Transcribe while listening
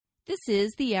This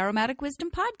is the Aromatic Wisdom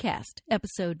Podcast,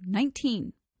 episode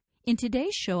 19. In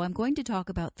today's show, I'm going to talk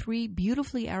about 3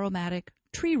 beautifully aromatic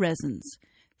tree resins,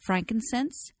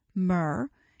 frankincense, myrrh,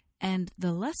 and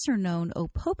the lesser-known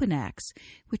Opopanax,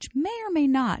 which may or may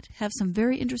not have some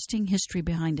very interesting history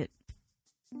behind it.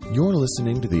 You're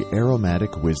listening to the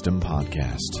Aromatic Wisdom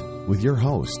Podcast with your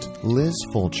host, Liz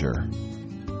Fulcher.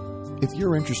 If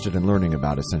you're interested in learning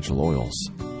about essential oils,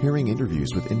 hearing interviews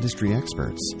with industry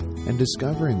experts, and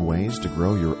discovering ways to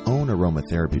grow your own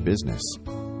aromatherapy business,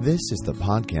 this is the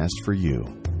podcast for you.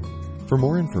 For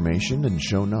more information and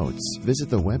show notes, visit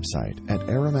the website at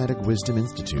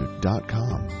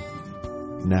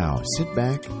aromaticwisdominstitute.com. Now, sit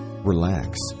back,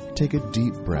 relax, take a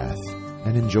deep breath,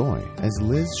 and enjoy as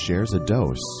Liz shares a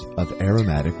dose of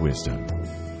aromatic wisdom.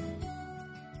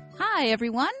 Hi,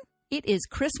 everyone. It is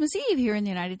Christmas Eve here in the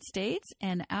United States,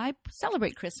 and I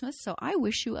celebrate Christmas, so I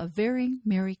wish you a very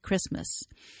Merry Christmas.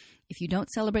 If you don't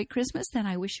celebrate Christmas, then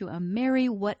I wish you a Merry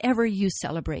whatever you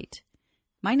celebrate.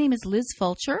 My name is Liz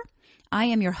Fulcher. I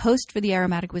am your host for the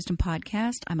Aromatic Wisdom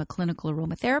Podcast. I'm a clinical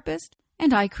aromatherapist,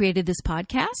 and I created this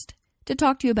podcast to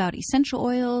talk to you about essential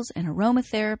oils and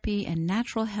aromatherapy and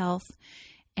natural health.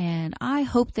 And I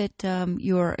hope that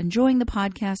you're enjoying the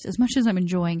podcast as much as I'm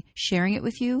enjoying sharing it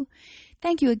with you.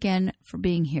 Thank you again for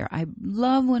being here. I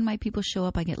love when my people show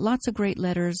up. I get lots of great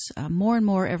letters, more and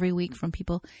more every week from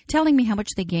people telling me how much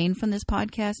they gain from this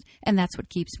podcast, and that's what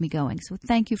keeps me going. So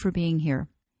thank you for being here.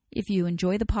 If you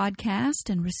enjoy the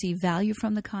podcast and receive value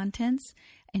from the contents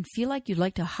and feel like you'd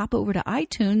like to hop over to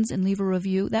iTunes and leave a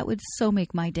review, that would so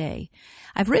make my day.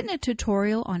 I've written a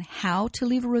tutorial on how to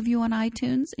leave a review on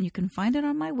iTunes, and you can find it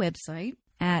on my website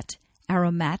at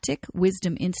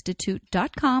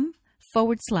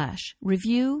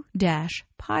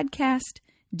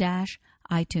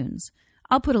aromaticwisdominstitute.com/review-podcast-iTunes.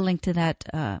 I'll put a link to that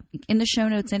in the show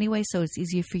notes anyway, so it's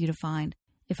easier for you to find.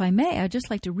 If I may, I'd just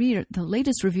like to read the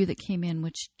latest review that came in,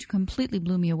 which completely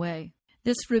blew me away.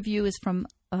 This review is from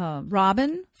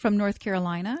Robin from North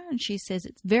Carolina, and she says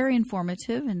it's very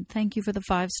informative, and thank you for the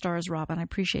 5 stars, Robin. I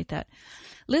appreciate that.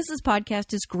 Liz's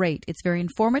podcast is great. It's very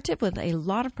informative with a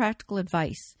lot of practical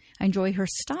advice. I enjoy her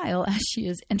style as she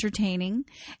is entertaining,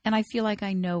 and I feel like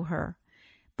I know her.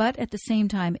 But at the same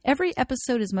time, every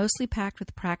episode is mostly packed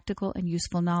with practical and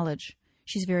useful knowledge.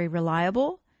 She's very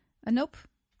reliable. Nope.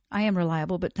 I am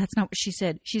reliable, but that's not what she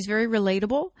said. She's very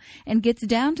relatable and gets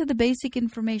down to the basic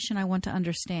information I want to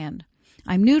understand.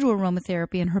 I'm new to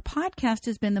aromatherapy, and her podcast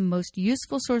has been the most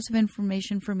useful source of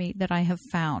information for me that I have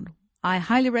found. I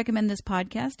highly recommend this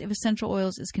podcast if essential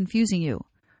oils is confusing you.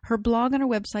 Her blog on her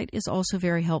website is also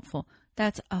very helpful.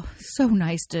 That's so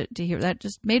nice to hear. That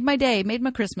just made my day, made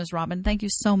my Christmas, Robin. Thank you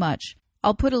so much.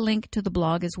 I'll put a link to the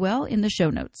blog as well in the show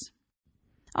notes.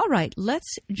 All right,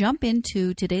 let's jump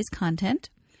into today's content.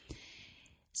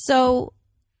 So,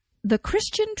 the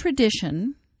Christian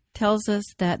tradition tells us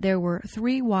that there were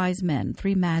 3 wise men,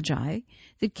 3 magi,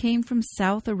 that came from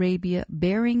South Arabia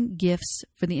bearing gifts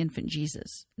for the infant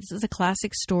Jesus. This is a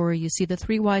classic story. You see the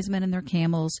 3 wise men and their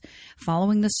camels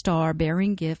following the star,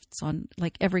 bearing gifts on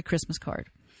like every Christmas card.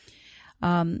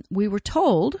 We were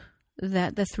told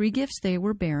that the 3 gifts they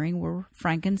were bearing were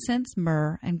frankincense,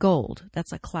 myrrh, and gold.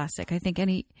 That's a classic. I think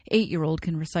any 8-year-old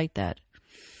can recite that.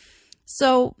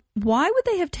 So why would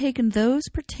they have taken those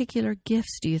particular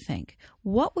gifts, do you think?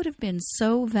 What would have been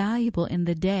so valuable in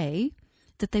the day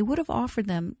that they would have offered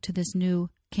them to this new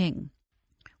king?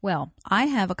 Well, I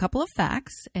have a couple of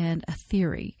facts and a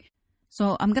theory.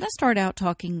 So I'm going to start out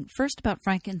talking first about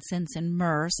frankincense and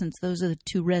myrrh, since those are the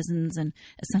 2 resins and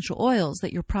essential oils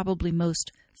that you're probably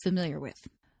most familiar with.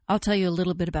 I'll tell you a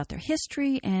little bit about their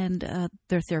history and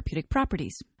their therapeutic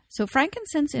properties. So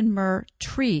frankincense and myrrh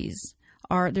trees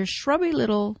they're shrubby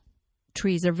little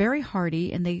trees. They're very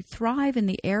hardy, and they thrive in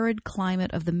the arid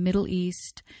climate of the Middle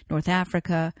East, North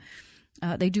Africa.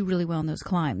 They do really well in those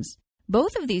climes.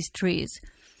 Both of these trees,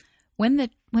 when the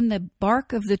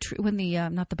trunk of the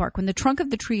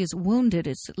tree is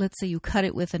wounded, let's say you cut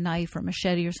it with a knife or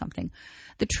machete or something,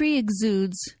 the tree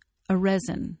exudes a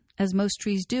resin, as most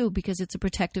trees do, because it's a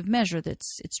protective measure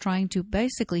it's trying to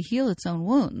basically heal its own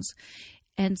wounds.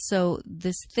 And so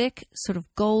this thick sort of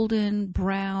golden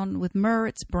brown, with myrrh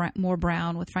it's more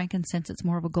brown, with frankincense it's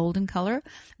more of a golden color.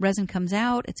 Resin comes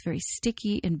out, it's very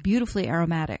sticky and beautifully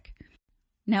aromatic.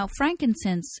 Now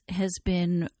frankincense has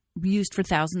been used for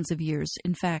thousands of years.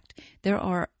 In fact, there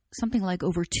are something like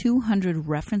over 200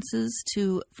 references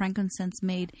to frankincense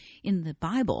made in the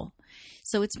Bible.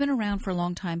 So it's been around for a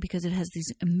long time because it has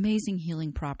these amazing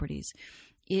healing properties.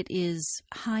 It is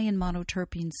high in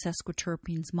monoterpenes,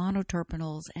 sesquiterpenes,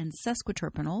 monoterpenals, and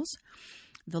sesquiterpenals.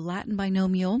 The Latin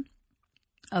binomial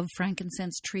of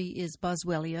frankincense tree is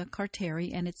Boswellia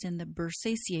carteri, and it's in the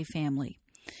Bursaceae family.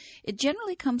 It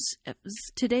generally comes,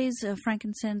 today's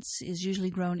frankincense is usually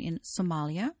grown in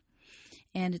Somalia,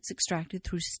 and it's extracted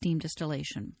through steam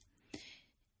distillation.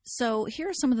 So here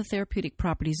are some of the therapeutic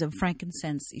properties of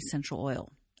frankincense essential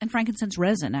oil, and frankincense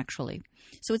resin, actually.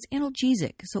 So it's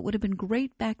analgesic, so it would have been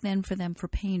great back then for them for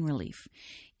pain relief.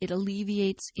 It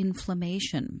alleviates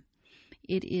inflammation.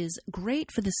 It is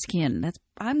great for the skin.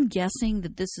 I'm guessing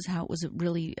that this is how it was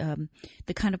really,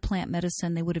 the kind of plant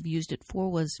medicine they would have used it for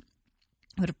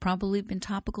would have probably been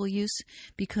topical use,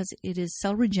 because it is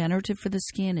cell regenerative for the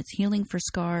skin. It's healing for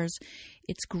scars.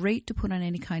 It's great to put on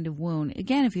any kind of wound.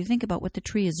 Again, if you think about what the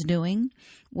tree is doing,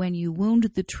 when you wound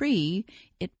the tree,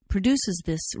 it produces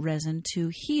this resin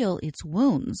to heal its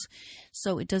wounds.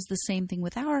 So it does the same thing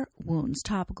with our wounds,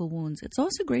 topical wounds. It's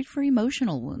also great for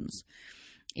emotional wounds.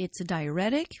 It's a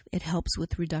diuretic. It helps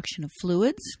with reduction of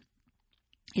fluids.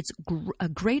 It's a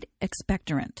great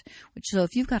expectorant, so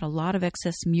if you've got a lot of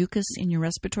excess mucus in your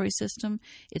respiratory system,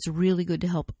 it's really good to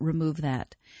help remove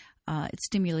that. It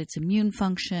stimulates immune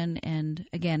function, and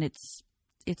again, it's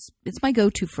my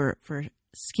go-to for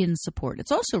skin support.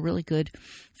 It's also really good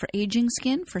for aging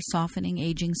skin, for softening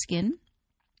aging skin.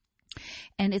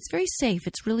 And it's very safe.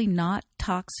 It's really not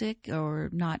toxic or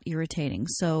not irritating.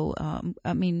 So,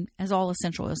 as all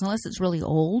essential oils, unless it's really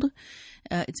old,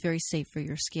 it's very safe for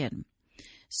your skin.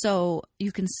 So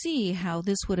you can see how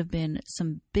this would have been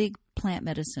some big plant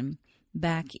medicine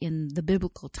back in the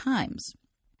biblical times.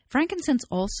 Frankincense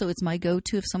also, it's my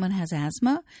go-to if someone has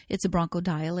asthma. It's a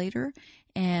bronchodilator.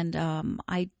 And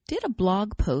I did a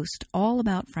blog post all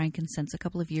about frankincense a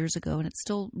couple of years ago, and it's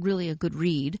still really a good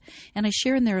read. And I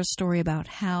share in there a story about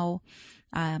how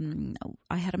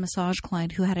I had a massage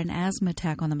client who had an asthma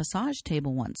attack on the massage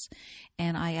table once.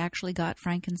 And I actually got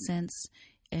frankincense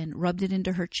and rubbed it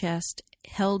into her chest,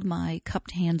 held my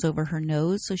cupped hands over her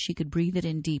nose so she could breathe it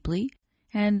in deeply.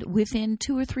 And within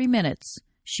 2 or 3 minutes,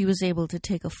 she was able to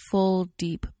take a full,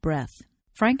 deep breath.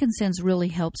 Frankincense really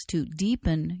helps to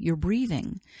deepen your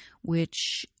breathing,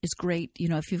 which is great,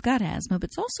 if you've got asthma, but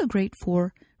it's also great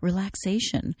for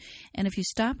relaxation. And if you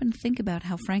stop and think about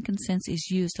how frankincense is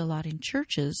used a lot in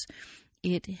churches,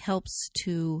 it helps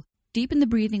to deepen the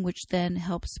breathing, which then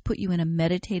helps put you in a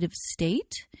meditative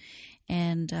state.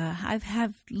 And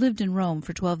I've lived in Rome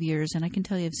for 12 years, and I can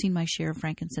tell you I've seen my share of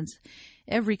frankincense.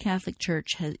 Every Catholic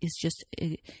church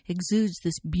exudes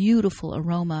this beautiful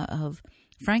aroma of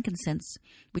frankincense,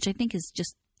 which I think has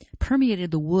just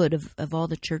permeated the wood of all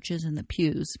the churches and the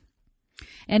pews.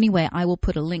 Anyway, I will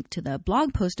put a link to the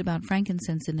blog post about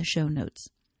frankincense in the show notes.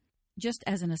 Just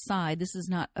as an aside, this is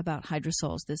not about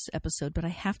hydrosols, this episode, but I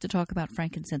have to talk about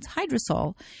frankincense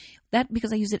hydrosol,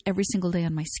 because I use it every single day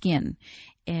on my skin.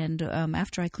 And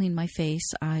after I clean my face,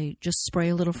 I just spray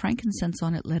a little frankincense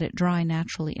on it, let it dry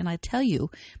naturally. And I tell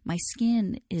you,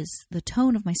 the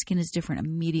tone of my skin is different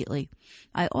immediately.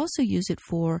 I also use it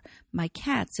for my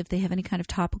cats. If they have any kind of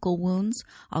topical wounds,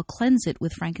 I'll cleanse it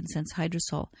with frankincense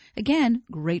hydrosol. Again,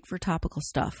 great for topical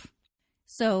stuff.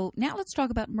 So now let's talk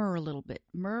about myrrh a little bit.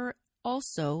 Myrrh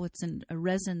also, it's a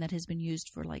resin that has been used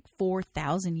for like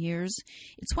 4,000 years.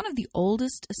 It's one of the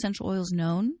oldest essential oils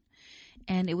known,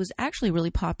 and it was actually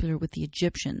really popular with the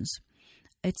Egyptians.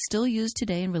 It's still used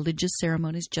today in religious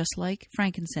ceremonies, just like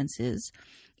frankincense is.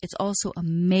 It's also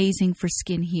amazing for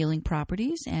skin healing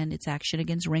properties and its action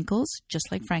against wrinkles,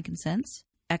 just like frankincense.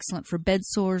 Excellent for bed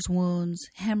sores, wounds,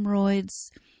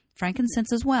 hemorrhoids,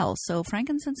 frankincense as well. So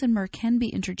frankincense and myrrh can be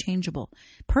interchangeable.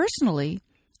 Personally,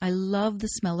 I love the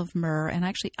smell of myrrh, and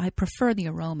actually I prefer the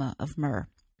aroma of myrrh.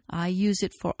 I use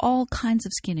it for all kinds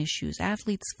of skin issues,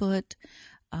 athlete's foot,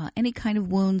 any kind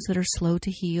of wounds that are slow to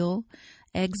heal,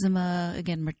 eczema,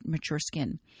 again, mature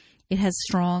skin. It has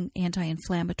strong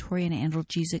anti-inflammatory and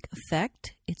analgesic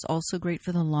effect. It's also great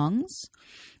for the lungs.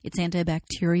 It's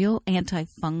antibacterial,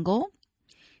 antifungal.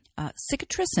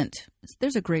 Cicatriscent,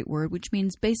 there's a great word, which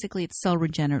means basically it's cell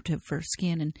regenerative for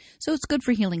skin, and so it's good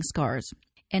for healing scars.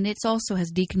 And it also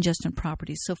has decongestant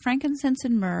properties. So frankincense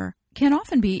and myrrh can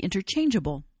often be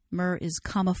interchangeable. Myrrh is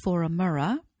Commiphora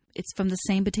myrrha. It's from the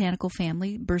same botanical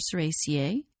family,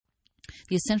 Bursaceae.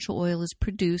 The essential oil is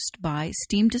produced by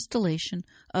steam distillation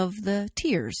of the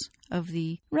tears of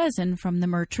the resin from the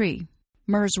myrrh tree.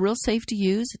 Myrrh is real safe to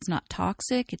use. It's not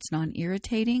toxic. It's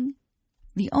non-irritating.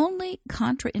 The only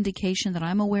contraindication that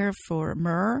I'm aware of for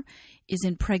myrrh is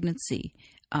in pregnancy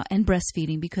and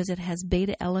breastfeeding, because it has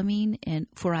beta-alanine and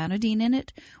furanidine in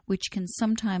it, which can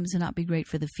sometimes not be great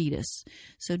for the fetus.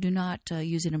 So do not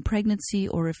use it in pregnancy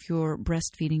or if you're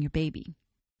breastfeeding your baby.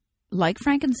 Like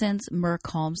frankincense, myrrh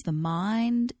calms the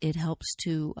mind. It helps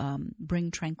to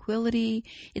bring tranquility.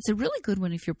 It's a really good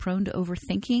one if you're prone to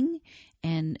overthinking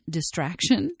and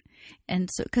distraction. And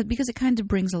so, because it kind of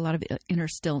brings a lot of inner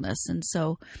stillness. And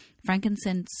so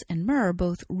frankincense and myrrh are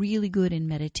both really good in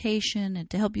meditation and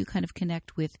to help you kind of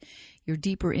connect with your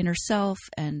deeper inner self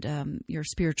and your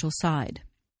spiritual side.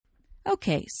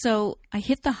 Okay, so I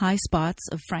hit the high spots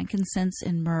of frankincense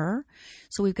and myrrh.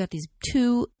 So we've got these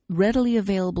two readily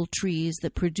available trees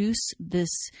that produce this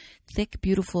thick,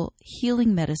 beautiful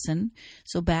healing medicine.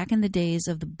 So back in the days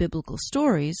of the biblical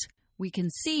stories, we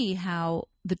can see how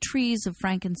the trees of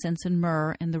frankincense and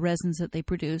myrrh and the resins that they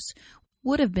produce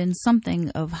would have been something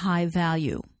of high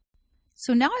value.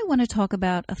 So now I want to talk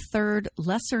about a third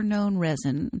lesser-known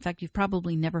resin. In fact, you've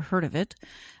probably never heard of it,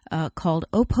 called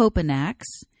Opopanax.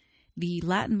 The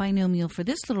Latin binomial for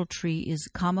this little tree is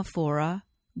Commiphora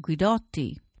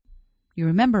guidotti. You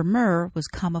remember myrrh was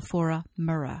Commiphora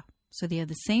myrrha. So they have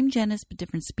the same genus but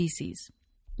different species.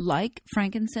 Like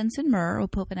frankincense and myrrh,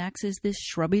 Opopanax is this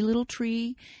shrubby little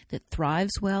tree that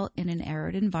thrives well in an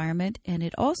arid environment, and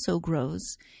it also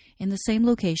grows in the same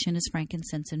location as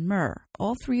frankincense and myrrh.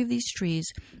 All three of these trees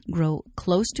grow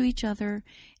close to each other,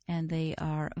 and they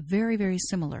are very, very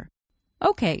similar.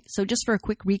 Okay, so just for a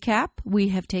quick recap, we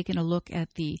have taken a look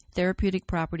at the therapeutic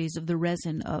properties of the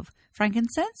resin of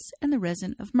frankincense and the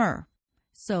resin of myrrh.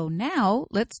 So now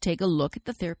let's take a look at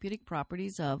the therapeutic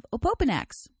properties of Opopanax.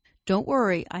 Don't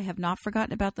worry, I have not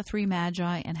forgotten about the three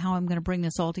magi and how I'm going to bring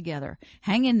this all together.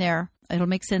 Hang in there. It'll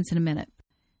make sense in a minute.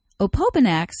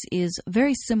 Opopanax is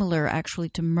very similar, actually,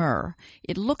 to myrrh.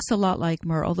 It looks a lot like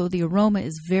myrrh, although the aroma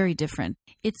is very different.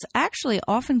 It's actually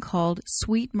often called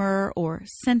sweet myrrh or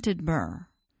scented myrrh.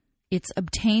 It's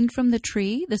obtained from the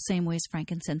tree the same way as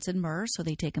frankincense and myrrh. So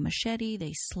they take a machete,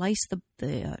 they slice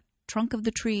the trunk of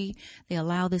the tree, they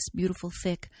allow this beautiful,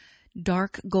 thick,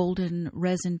 dark golden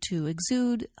resin to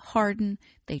exude, harden,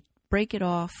 they break it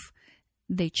off,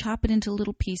 they chop it into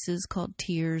little pieces called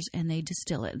tears, and they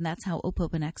distill it. And that's how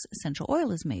Opopanax essential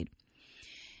oil is made.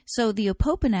 So the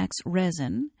Opopanax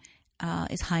resin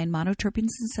is high in monoterpenes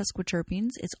and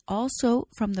sesquiterpenes. It's also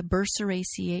from the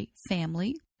Berseraceae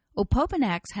family.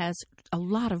 Opopanax has a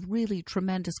lot of really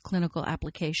tremendous clinical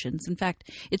applications. In fact,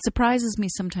 it surprises me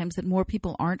sometimes that more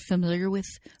people aren't familiar with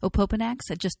Opopanax.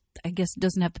 I guess,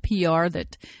 doesn't have the PR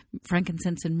that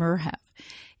frankincense and myrrh have.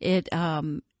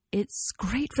 It's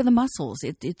great for the muscles.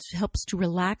 It helps to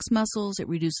relax muscles. It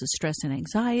reduces stress and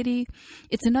anxiety.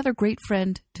 It's another great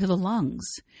friend to the lungs.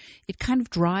 It kind of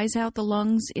dries out the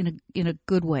lungs in a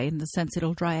good way, in the sense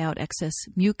it'll dry out excess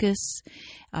mucus.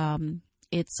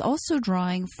 It's also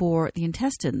drying for the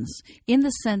intestines, in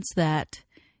the sense that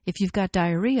if you've got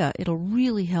diarrhea, it'll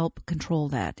really help control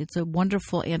that. It's a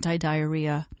wonderful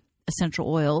anti-diarrhea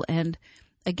essential oil, and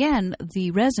again,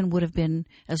 the resin would have been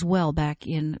as well back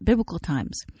in biblical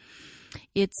times.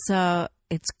 It's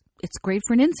great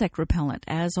for an insect repellent,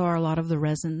 as are a lot of the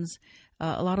resins.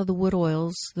 A lot of the wood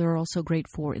oils, they're also great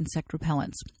for insect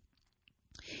repellents.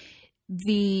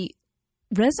 The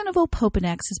resin of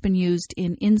Opopanax has been used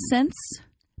in incense,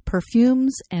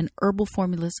 perfumes, and herbal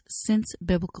formulas since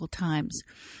biblical times.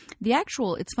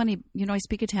 It's funny, I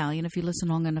speak Italian. If you listen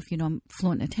long enough, I'm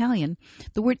fluent in Italian.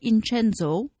 The word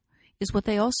incenso is what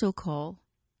they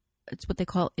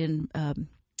call in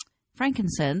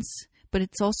frankincense, but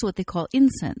it's also what they call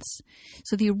incense.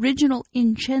 So the original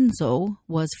incenso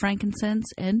was frankincense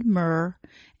and myrrh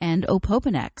and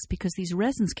Opopanax, because these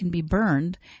resins can be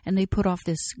burned and they put off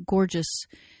this gorgeous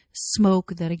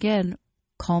smoke that, again,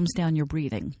 calms down your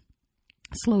breathing,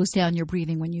 slows down your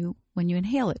breathing when you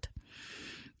inhale it.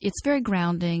 It's very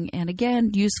grounding and,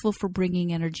 again, useful for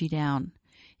bringing energy down.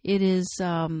 It is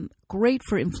great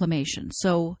for inflammation.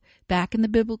 So back in the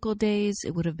biblical days,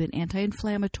 it would have been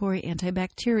anti-inflammatory,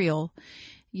 antibacterial.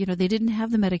 They didn't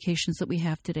have the medications that we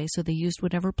have today, so they used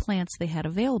whatever plants they had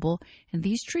available, and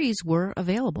these trees were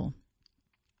available.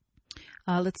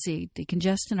 Let's see,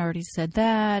 decongestant, I already said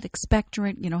that.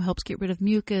 Expectorant, helps get rid of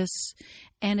mucus,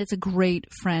 and it's a great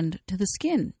friend to the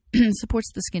skin. Supports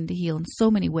the skin to heal in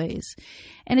so many ways.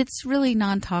 And it's really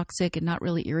non-toxic and not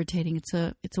really irritating. It's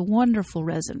a wonderful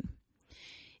resin.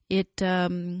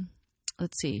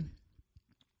 Let's see.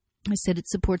 I said it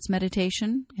supports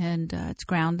meditation and it's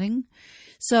grounding.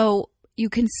 So you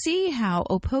can see how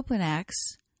Opopanax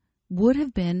would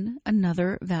have been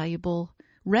another valuable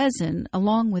resin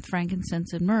along with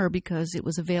frankincense and myrrh, because it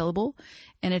was available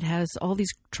and it has all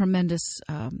these tremendous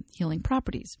healing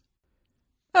properties.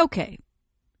 Okay.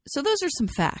 So those are some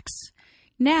facts.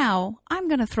 Now, I'm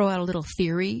going to throw out a little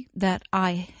theory that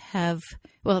I have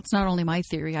Well, it's not only my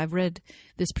theory. I've read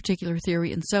this particular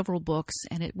theory in several books,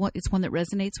 and it's one that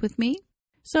resonates with me.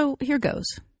 So here goes.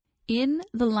 In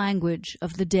the language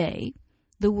of the day,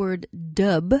 the word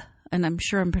dub, and I'm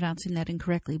sure I'm pronouncing that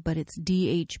incorrectly, but it's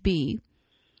DHB,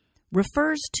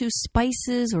 refers to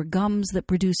spices or gums that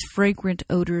produce fragrant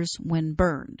odors when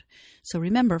burned. So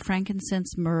remember,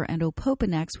 frankincense, myrrh, and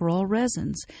opopanax were all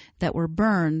resins that were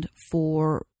burned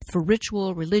for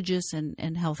ritual, religious,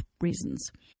 and health reasons.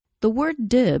 The word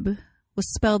dib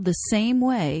was spelled the same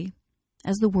way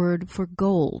as the word for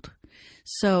gold.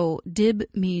 So dib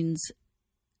means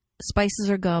spices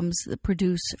or gums that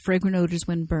produce fragrant odors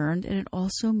when burned, and it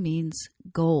also means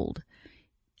gold.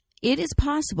 It is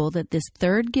possible that this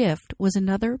third gift was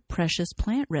another precious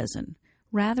plant resin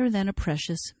rather than a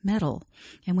precious metal.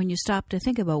 And when you stop to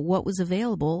think about what was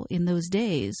available in those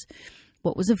days,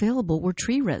 what was available were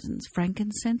tree resins,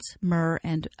 frankincense, myrrh,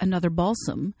 and another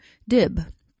balsam,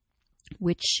 dib,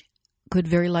 which could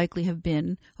very likely have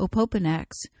been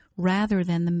opopanax rather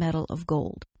than the metal of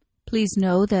gold. Please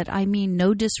know that I mean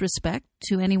no disrespect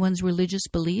to anyone's religious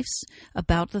beliefs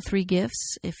about the three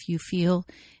gifts. If you feel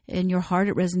in your heart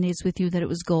it resonates with you that it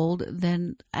was gold,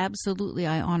 then absolutely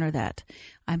I honor that.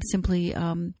 I'm simply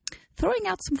throwing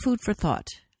out some food for thought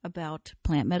about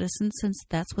plant medicine, since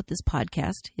that's what this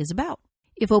podcast is about.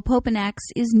 If opopanax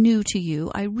is new to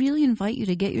you, I really invite you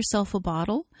to get yourself a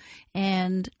bottle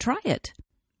and try it.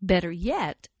 Better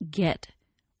yet, get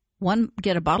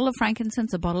a bottle of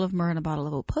frankincense, a bottle of myrrh, and a bottle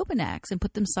of opopanax, and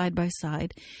put them side by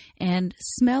side and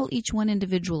smell each one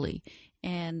individually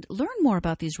and learn more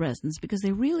about these resins, because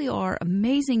they really are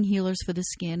amazing healers for the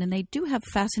skin, and they do have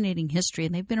fascinating history,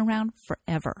 and they've been around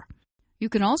forever. You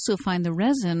can also find the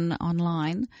resin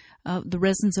online, the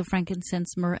resins of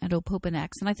frankincense, myrrh, and opopanax,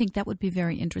 and I think that would be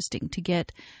very interesting to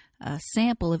get a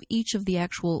sample of each of the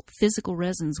actual physical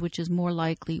resins, which is more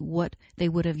likely what they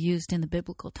would have used in the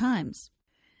biblical times.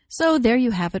 So there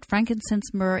you have it.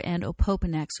 Frankincense, myrrh, and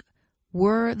opopanax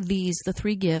were the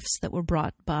three gifts that were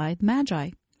brought by the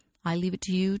Magi. I leave it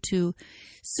to you to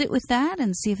sit with that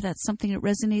and see if that's something that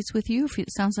resonates with you, if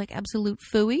it sounds like absolute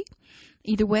phooey.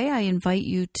 Either way, I invite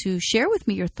you to share with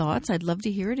me your thoughts. I'd love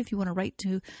to hear it. If you want to write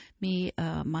to me,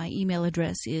 my email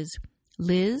address is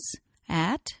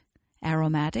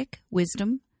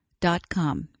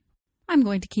liz@aromaticwisdom.com. I'm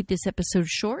going to keep this episode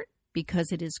short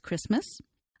because it is Christmas.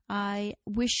 I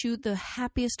wish you the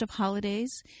happiest of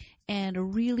holidays and a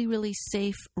really, really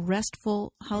safe,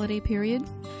 restful holiday period.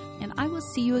 And I will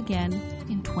see you again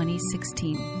in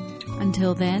 2016.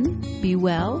 Until then, be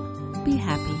well, be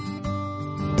happy.